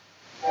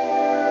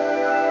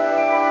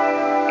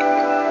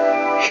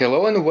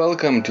Hello and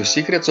welcome to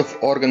Secrets of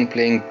Organ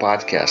Playing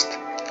podcast.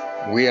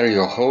 We are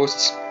your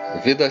hosts,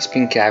 Vidas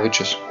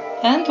Pinkevičius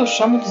and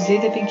Aušra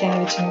Mutuzėtė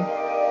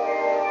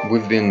Pinkevičienė.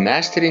 We've been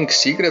mastering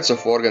secrets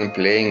of organ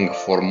playing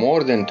for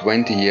more than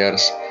 20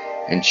 years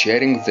and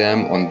sharing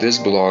them on this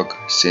blog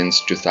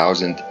since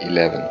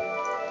 2011.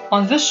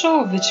 On this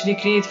show, which we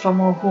create from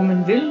our home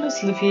in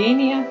Vilnius,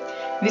 Lithuania,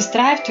 we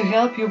strive to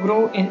help you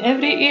grow in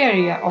every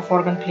area of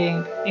organ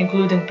playing,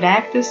 including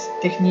practice,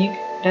 technique,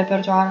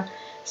 repertoire,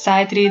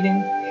 sight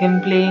reading, hymn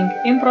playing,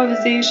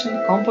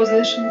 improvisation,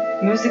 composition,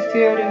 music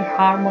theory,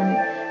 harmony,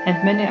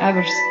 and many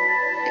others.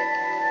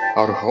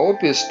 Our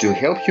hope is to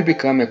help you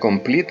become a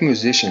complete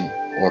musician,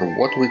 or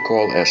what we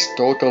call as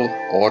total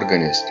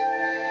organist,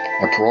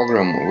 a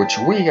program which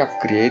we have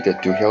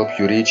created to help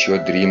you reach your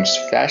dreams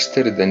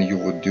faster than you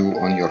would do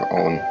on your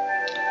own.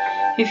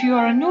 If you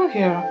are new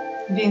here,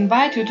 we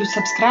invite you to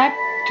subscribe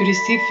to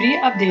receive free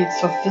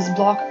updates of this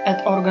blog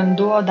at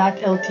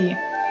organduo.lt.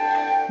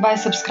 By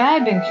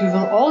subscribing, you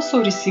will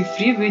also receive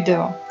free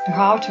video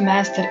how to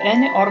master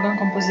any organ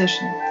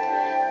composition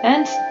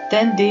and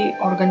 10-day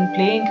organ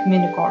playing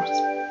mini course.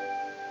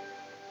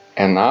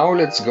 And now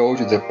let's go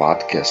to the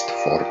podcast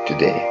for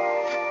today.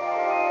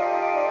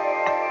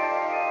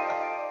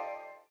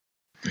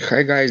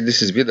 Hi guys,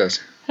 this is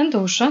Vidas. And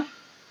Aušra.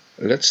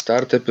 Let's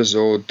start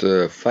episode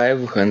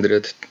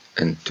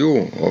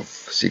 502 of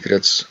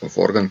Secrets of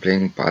Organ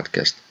Playing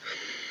podcast.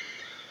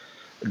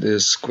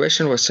 This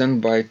question was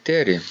sent by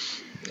Terry,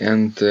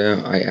 and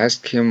I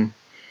asked him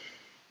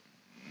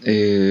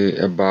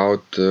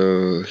about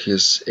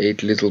his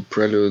 8 little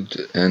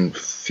prelude and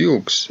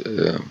fugues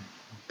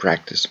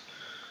practice.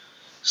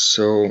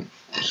 So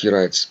he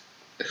writes,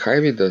 "Hi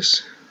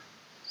Vidas,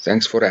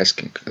 thanks for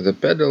asking. The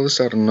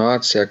pedals are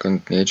not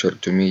second nature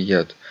to me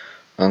yet,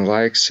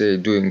 unlike say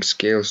doing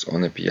scales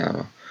on a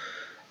piano.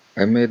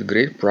 I made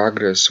great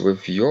progress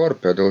with your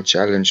pedal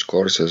challenge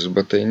courses,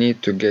 but I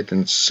need to get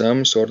in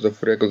some sort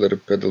of regular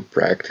pedal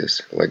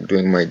practice, like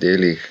doing my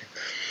daily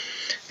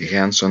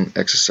hands-on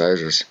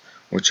exercises,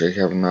 which I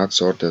have not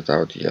sorted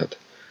out yet.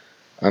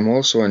 I'm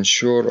also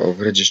unsure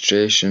of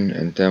registration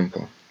and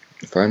tempo.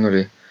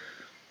 Finally,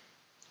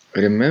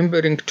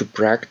 remembering to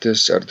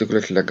practice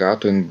articulate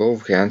legato in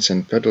both hands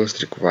and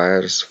pedals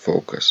requires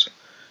focus.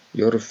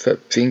 Your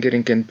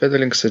fingering and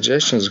pedaling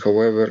suggestions,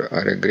 however,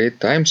 are a great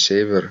time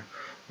saver,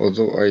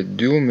 although I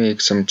do make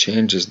some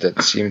changes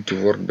that seem to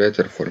work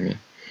better for me.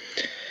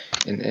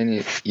 In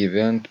any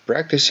event,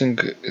 practicing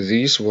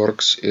these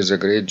works is a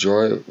great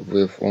joy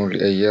with only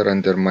a year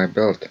under my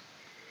belt.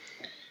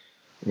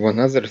 One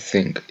other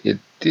thing, it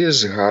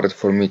is hard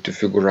for me to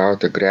figure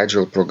out a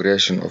gradual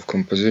progression of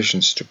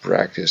compositions to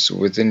practice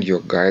within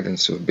your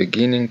guidance of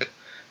beginning,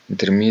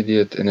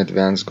 intermediate, and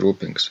advanced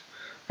groupings.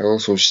 I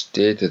also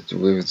stated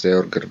with the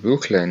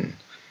Orgelbüchlein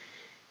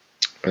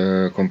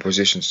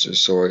compositions,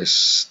 so I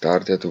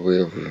started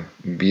with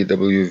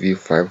BWV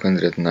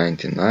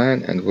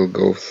 599 and will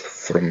go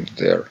from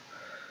there.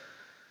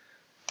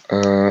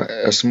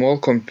 A small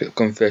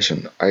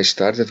confession, I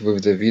started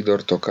with the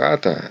Vidor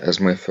Toccata as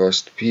my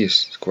first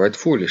piece, quite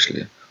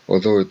foolishly,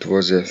 although it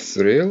was a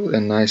thrill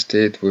and I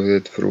stayed with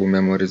it through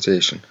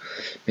memorization.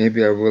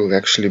 Maybe I will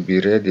actually be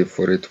ready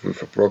for it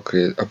with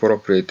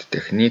appropriate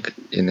technique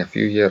in a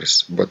few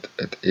years, but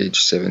at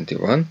age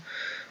 71,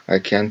 I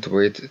can't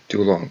wait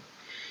too long.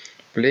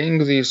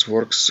 Playing these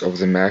works of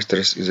the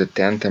masters is a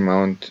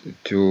tantamount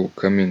to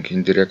coming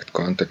in direct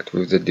contact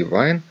with the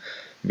divine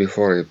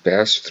before I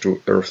pass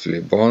through earthly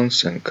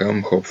bonds and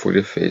come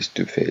hopefully face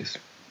to face.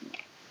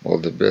 All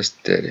the best,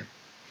 Terry."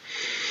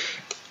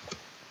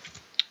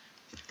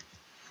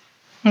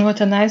 What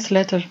a nice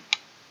letter.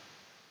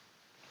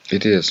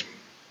 It is.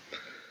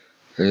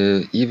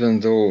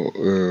 Even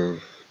though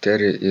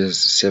Terry is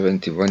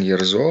 71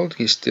 years old,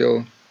 he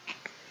still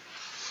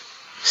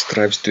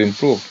strives to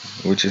improve,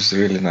 which is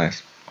really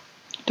nice.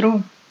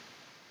 True.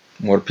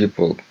 More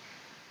people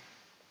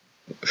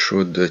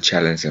should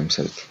challenge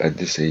themselves at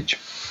this age.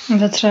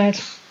 That's right.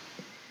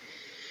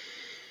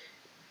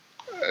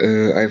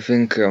 I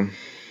think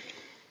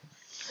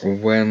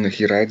when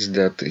he writes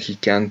that he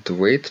can't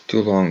wait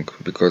too long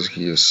because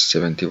he is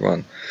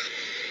 71,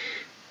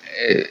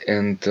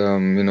 and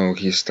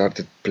he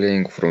started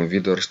playing from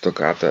Vidor's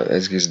Toccata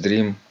as his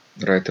dream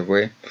right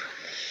away,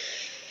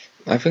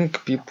 I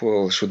think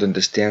people should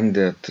understand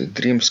that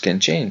dreams can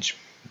change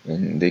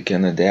and they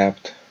can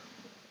adapt.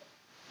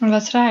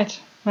 That's right.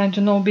 And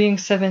being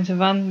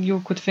 71, you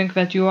could think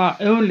that you are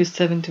early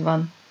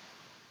 71.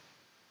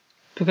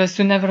 Because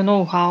you never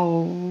know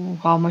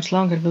how much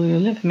longer will you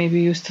live.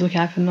 Maybe you still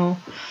have,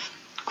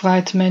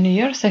 quite many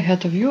years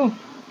ahead of you.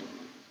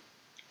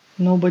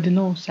 Nobody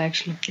knows,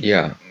 actually.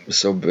 Yeah,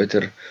 so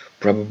better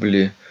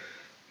probably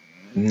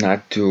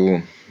not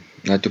to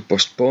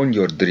postpone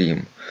your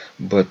dream,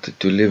 but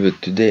to live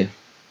it today.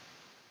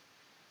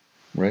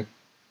 Right?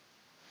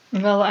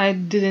 Well, I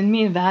didn't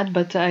mean that,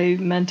 but I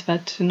meant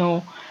that,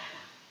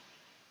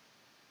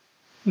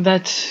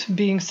 that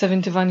being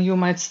 71, you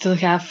might still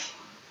have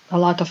a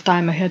lot of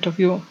time ahead of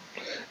you.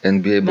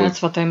 and be able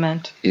That's what I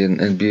meant.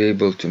 and be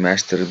able to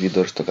master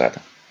Vidor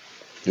Toccata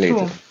later.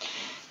 True.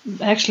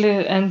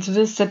 Actually, and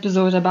this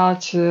episode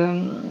about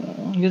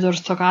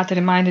Vidor Toccata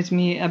reminded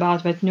me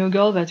about that new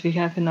girl that we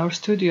have in our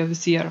studio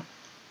this year.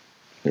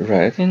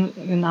 Right.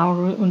 In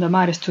our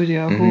Undamare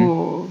studio,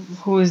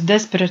 who is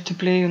desperate to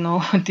play,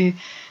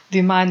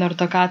 the minor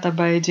toccata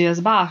by J.S.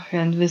 Bach,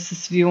 and this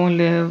is the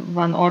only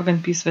one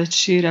organ piece that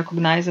she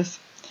recognizes.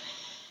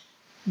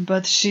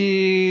 But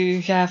she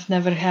have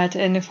never had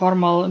any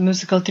formal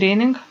musical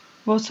training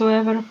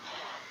whatsoever,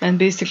 and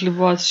basically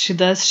what she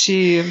does,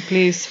 she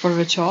plays for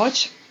the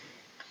church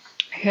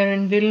here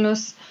in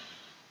Vilnius,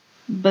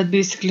 but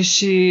basically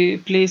she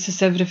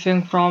places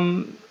everything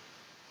from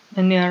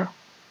an ear.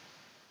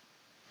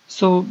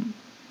 So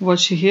what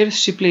she hears,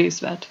 she plays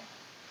that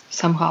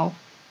somehow.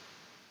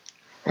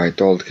 I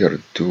told her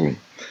to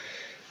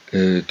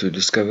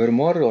discover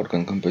more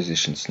organ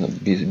compositions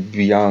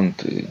beyond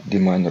the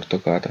minor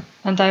toccata.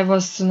 And I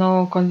was,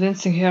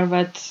 convincing her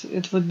that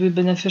it would be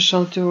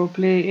beneficial to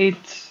play 8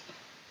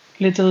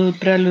 little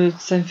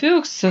preludes and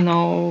fugues,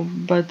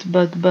 but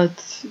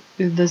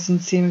it doesn't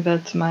seem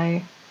that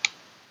my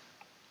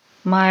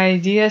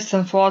ideas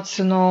and thoughts,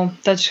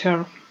 touch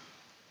her.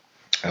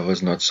 I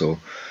was not so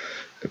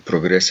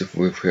progressive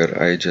with her.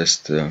 I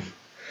just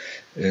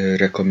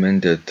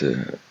recommended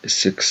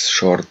 6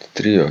 short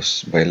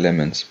trios by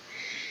Lemons,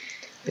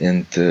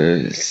 and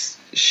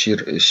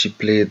she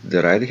played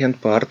the right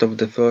hand part of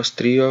the first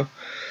trio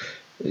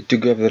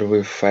together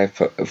with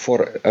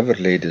 4 other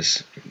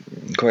ladies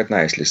quite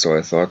nicely. So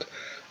I thought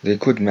they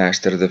could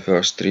master the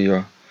first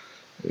trio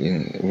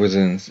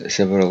within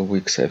several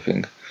weeks, I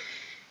think.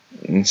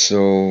 And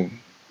so,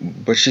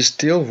 but she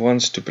still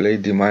wants to play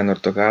the minor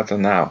toccata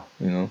now.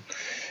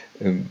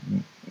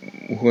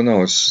 Who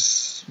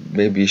knows?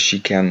 Maybe she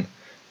can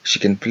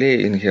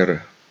play in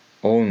her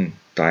own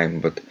time,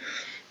 but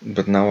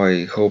now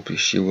I hope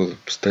she will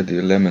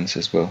study Lemons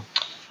as well.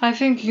 I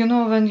think,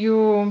 when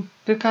you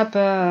pick up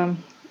a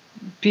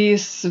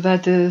piece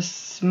that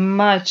is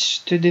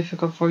much too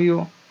difficult for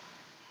you,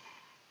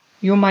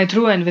 you might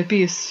ruin the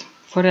piece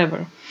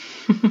forever.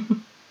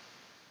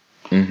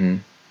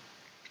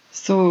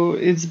 So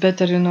it's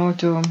better,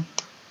 to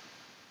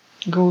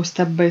go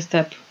step by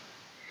step.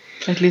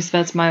 At least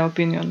that's my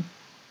opinion.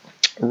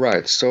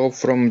 Right, so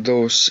from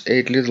those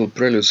 8 little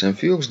preludes and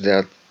fugues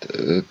that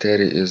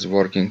Terry is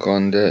working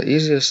on, the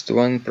easiest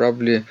one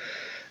probably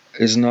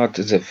is not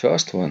the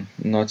first one,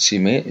 not C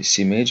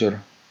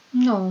major.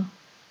 No.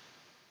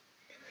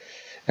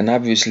 And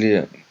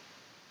obviously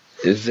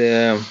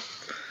the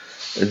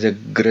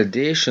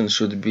gradation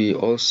should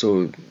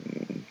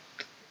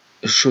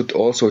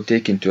also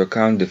take into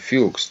account the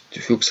fugues. The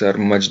fugues are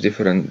much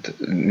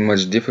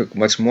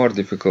more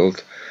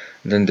difficult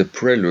than the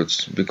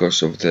preludes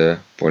because of the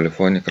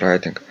polyphonic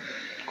writing.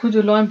 Could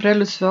you learn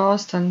preludes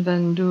first and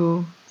then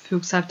do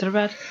fugues after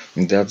that?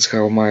 That's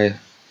how my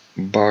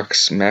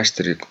Bach's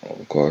mastery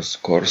course,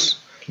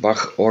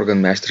 Bach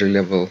organ mastery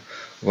level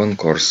 1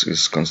 course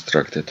is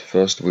constructed.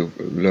 First we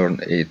learn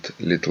 8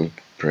 little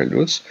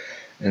preludes,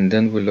 and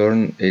then we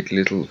learn 8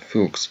 little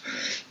fugues.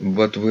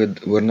 But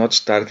we're not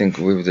starting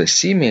with the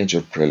C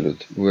major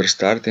prelude. We're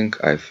starting,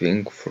 I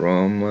think,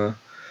 from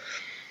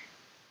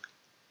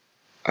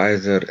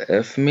either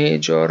F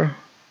major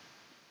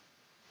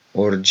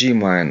or G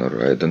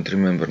minor. I don't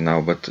remember now,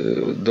 but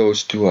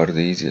those two are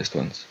the easiest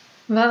ones.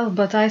 Well,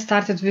 but I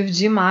started with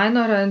G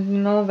minor,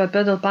 and the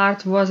pedal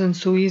part wasn't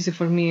so easy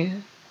for me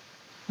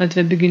at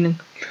the beginning.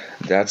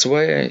 That's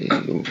why I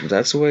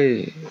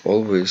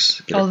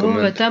always recommend.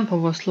 Although the tempo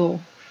was slow,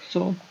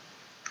 so.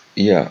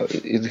 Yeah,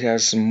 it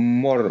has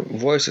more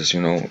voices,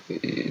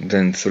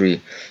 than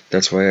 3.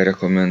 That's why I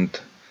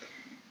recommend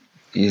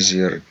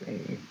easier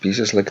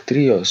pieces like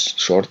trios,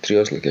 short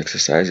trios, like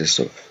exercises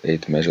of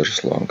 8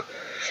 measures long,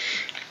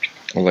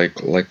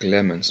 like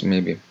Lemons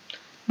maybe.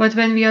 But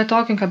when we are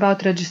talking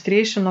about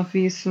registration of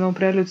these,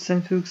 preludes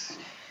and fugues,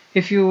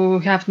 if you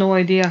have no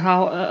idea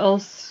how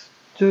else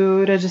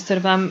to register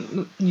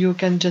them, you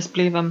can just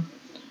play them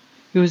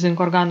using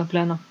organo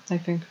pleno, I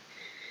think.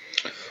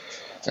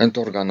 And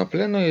organo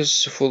pleno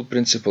is full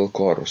principal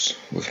chorus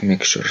with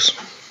mixtures.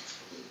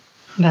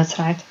 That's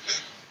right.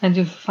 And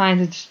if you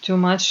find it too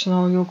much,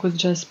 you could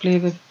just play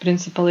with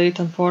principal 8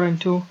 and 4 and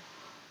 2.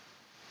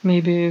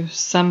 Maybe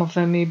some of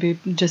them maybe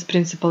just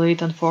principal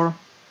 8 and 4.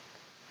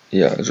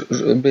 Yeah,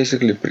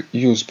 basically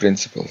use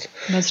principals.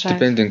 That's right.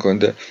 Depending on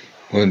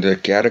the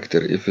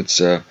character, if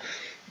it's a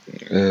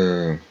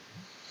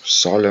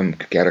solemn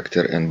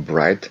character and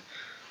bright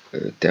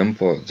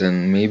tempo,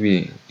 then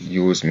maybe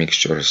use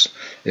mixtures.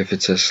 If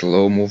it's a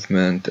slow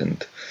movement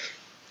and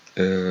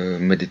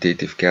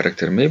meditative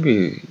character,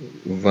 maybe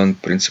 1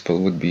 principal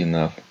would be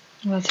enough.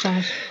 That's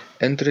right.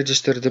 And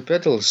register the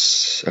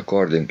pedals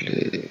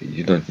accordingly.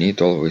 You don't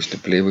need always to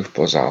play with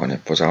posaune.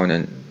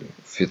 Posaune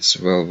fits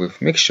well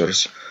with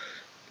mixtures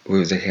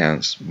with the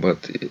hands,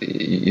 but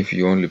if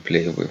you only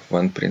play with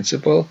 1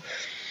 principal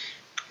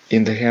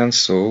in the hands,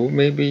 so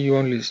maybe you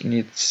only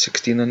need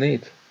 16 and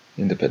 8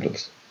 in the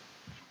pedals.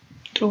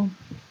 True.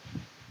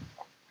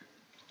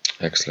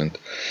 Excellent.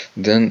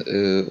 Then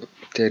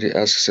Terry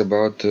asks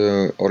about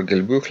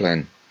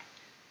Orgelbuchlein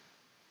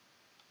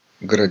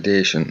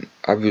gradation.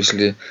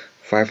 Obviously,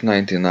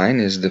 599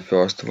 is the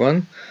first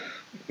one,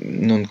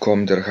 Nun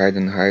kommt der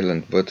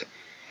Heidenheiland, but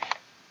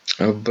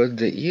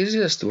the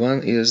easiest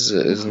one is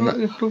not,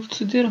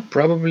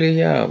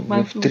 probably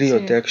with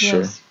trio texture.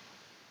 Yes.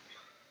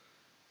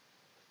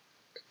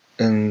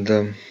 And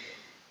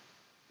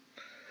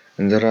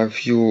there are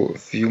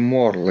few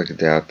more like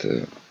that,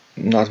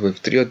 not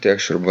with trio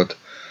texture, but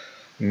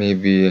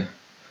maybe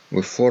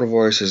with four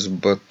voices,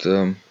 but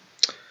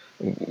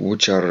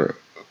which are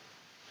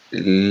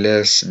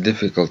less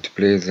difficult to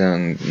play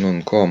than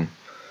Nun komm.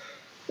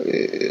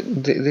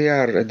 They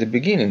are at the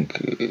beginning,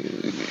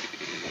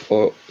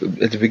 or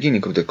at the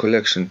beginning of the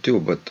collection too,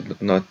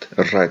 but not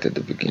right at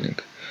the beginning.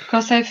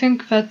 Because I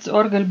think that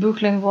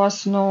Orgelbuchlein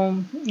was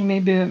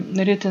maybe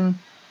written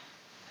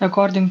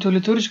according to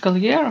liturgical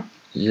year.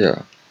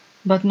 Yeah.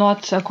 But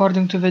not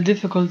according to the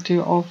difficulty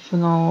of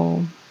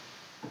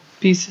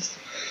pieces.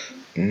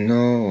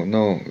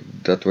 No,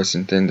 that was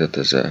intended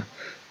as a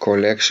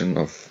collection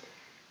of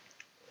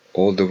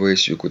all the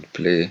ways you could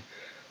play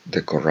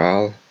the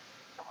chorale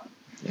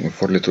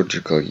for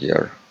liturgical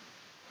year,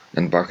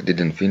 and Bach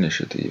didn't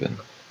finish it even.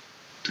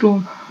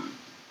 True.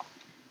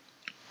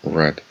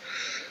 Right.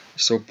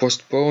 So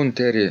postpone,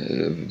 Terry,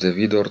 the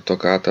Widor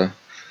toccata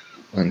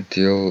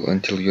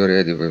until you're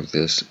ready with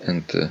this,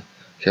 and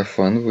have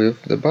fun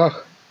with the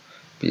Bach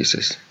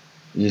pieces,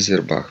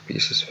 easier Bach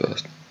pieces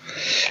first.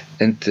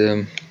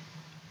 And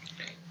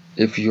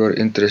if you're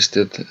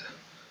interested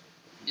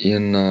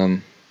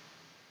in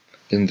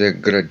the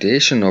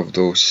gradation of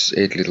those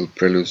 8 little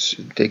preludes,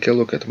 take a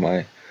look at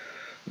my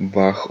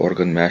Bach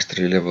Organ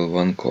Mastery Level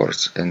 1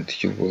 course, and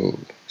you will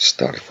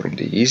start from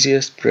the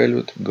easiest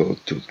prelude, go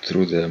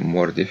through the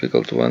more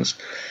difficult ones,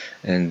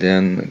 and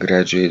then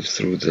graduate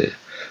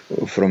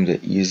from the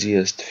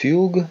easiest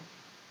fugue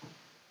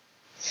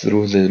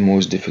through the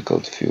most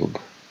difficult fugue.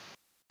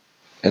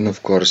 And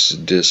of course,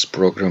 this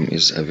program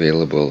is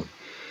available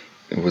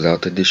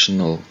without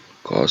additional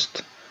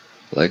cost,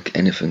 like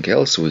anything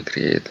else we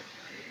create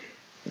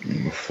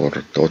for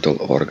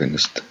total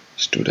organist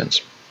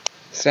students.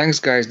 Thanks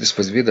guys, this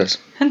was Vidas.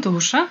 And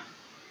Usha.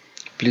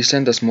 Please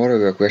send us more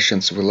of your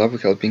questions, we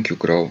love helping you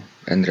grow.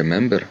 And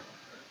remember,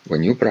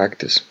 when you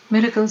practice,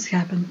 miracles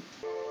happen.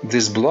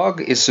 This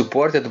blog is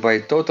supported by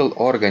Total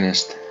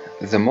Organist,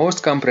 the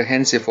most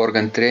comprehensive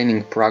organ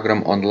training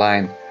program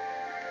online,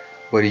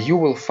 where you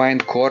will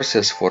find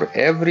courses for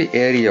every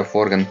area of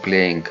organ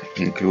playing,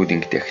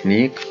 including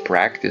technique,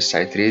 practice,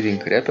 sight reading,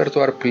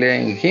 repertoire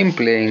playing, hymn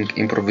playing,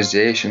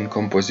 improvisation,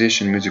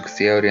 composition, music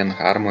theory and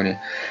harmony,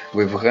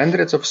 with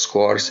hundreds of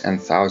scores and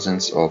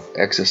thousands of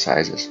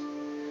exercises.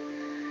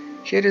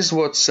 Here is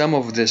what some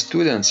of the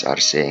students are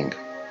saying.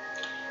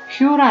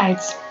 Hugh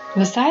writes,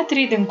 "The sight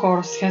reading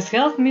course has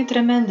helped me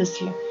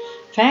tremendously.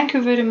 Thank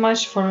you very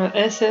much for your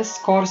SS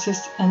courses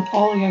and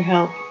all your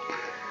help."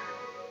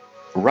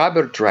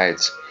 Robert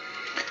writes,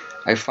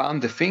 "I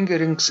found the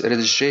fingerings,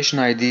 registration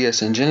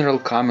ideas and general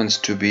comments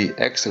to be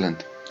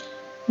excellent."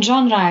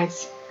 John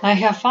writes, "I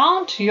have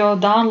found your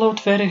download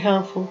very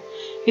helpful.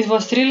 It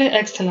was really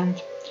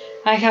excellent.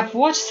 I have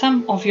watched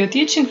some of your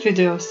teaching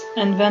videos,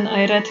 and when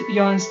I read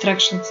your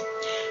instructions,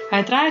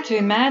 I tried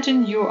to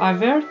imagine you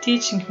were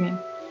teaching me.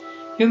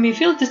 You may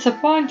feel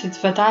disappointed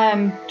that I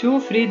am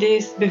 2-3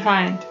 days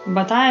behind,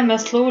 but I am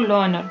a slow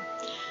learner,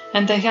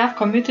 and I have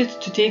committed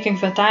to taking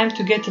the time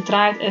to get it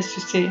right, as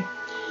you say.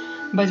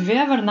 But the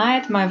other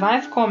night my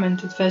wife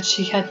commented that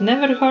she had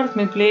never heard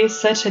me play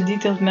such a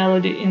detailed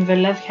melody in the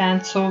left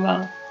hand so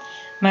well.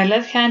 My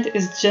left hand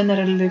is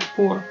generally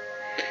poor."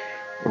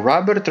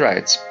 Robert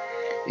writes,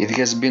 "It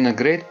has been a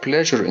great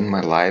pleasure in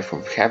my life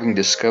of having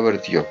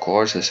discovered your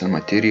courses and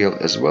material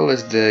as well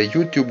as the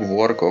YouTube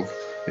work of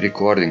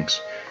recordings.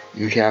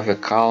 You have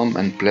a calm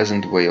and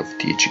pleasant way of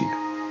teaching."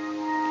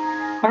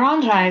 Ron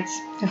writes,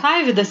 "Hi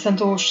Vidas and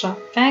Usha,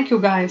 thank you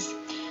guys.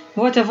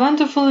 What a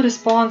wonderful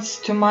response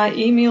to my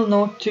email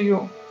note to you.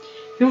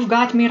 You've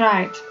got me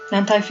right,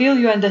 and I feel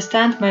you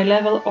understand my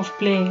level of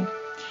playing.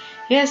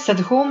 Yes,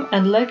 at home,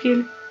 and lucky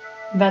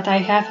that I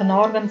have an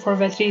organ for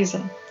that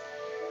reason.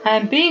 I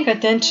am paying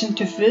attention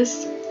to this,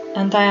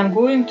 and I am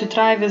going to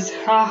try this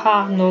haha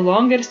no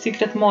longer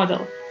secret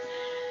model.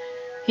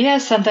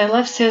 Yes, and I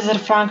love Cesar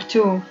Frank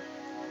too.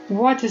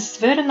 What is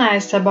very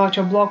nice about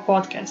your blog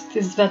podcast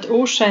is that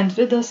Usha and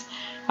Vidas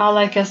are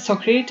like a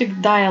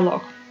Socratic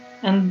dialogue,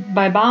 and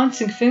by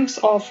bouncing things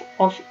off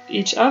of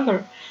each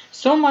other,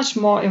 so much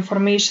more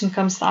information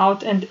comes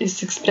out and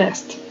is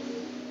expressed.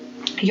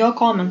 Your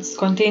comments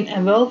contain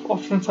a wealth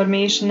of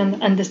information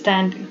and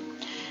understanding.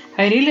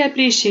 I really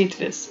appreciate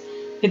this.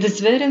 It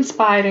is very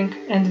inspiring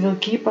and will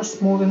keep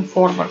us moving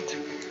forward."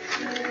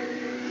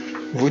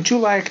 Would you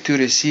like to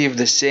receive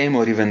the same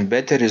or even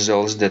better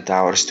results that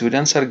our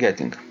students are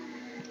getting?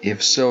 If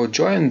so,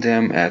 join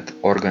them at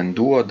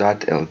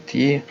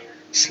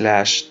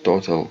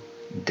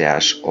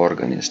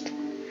organduo.lt/total-organist.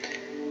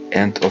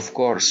 And of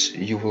course,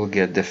 you will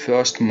get the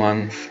first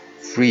month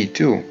free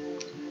too.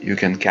 You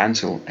can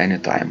cancel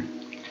anytime.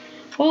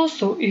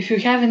 Also, if you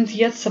haven't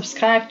yet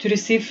subscribed to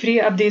receive free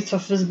updates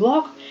of this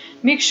blog,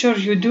 make sure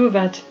you do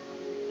that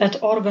at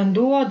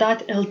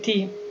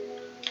organduo.lt.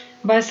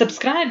 By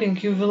subscribing,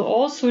 you will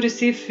also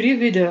receive free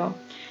video,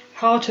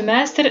 how to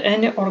master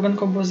any organ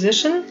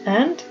composition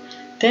and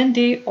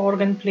 10-day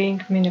organ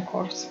playing mini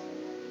course.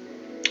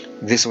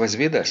 This was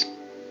Vidas.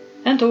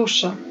 And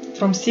Ausra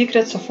from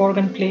Secrets of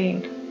Organ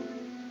Playing.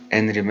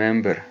 And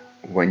remember,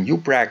 when you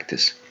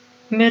practice,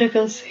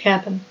 miracles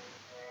happen.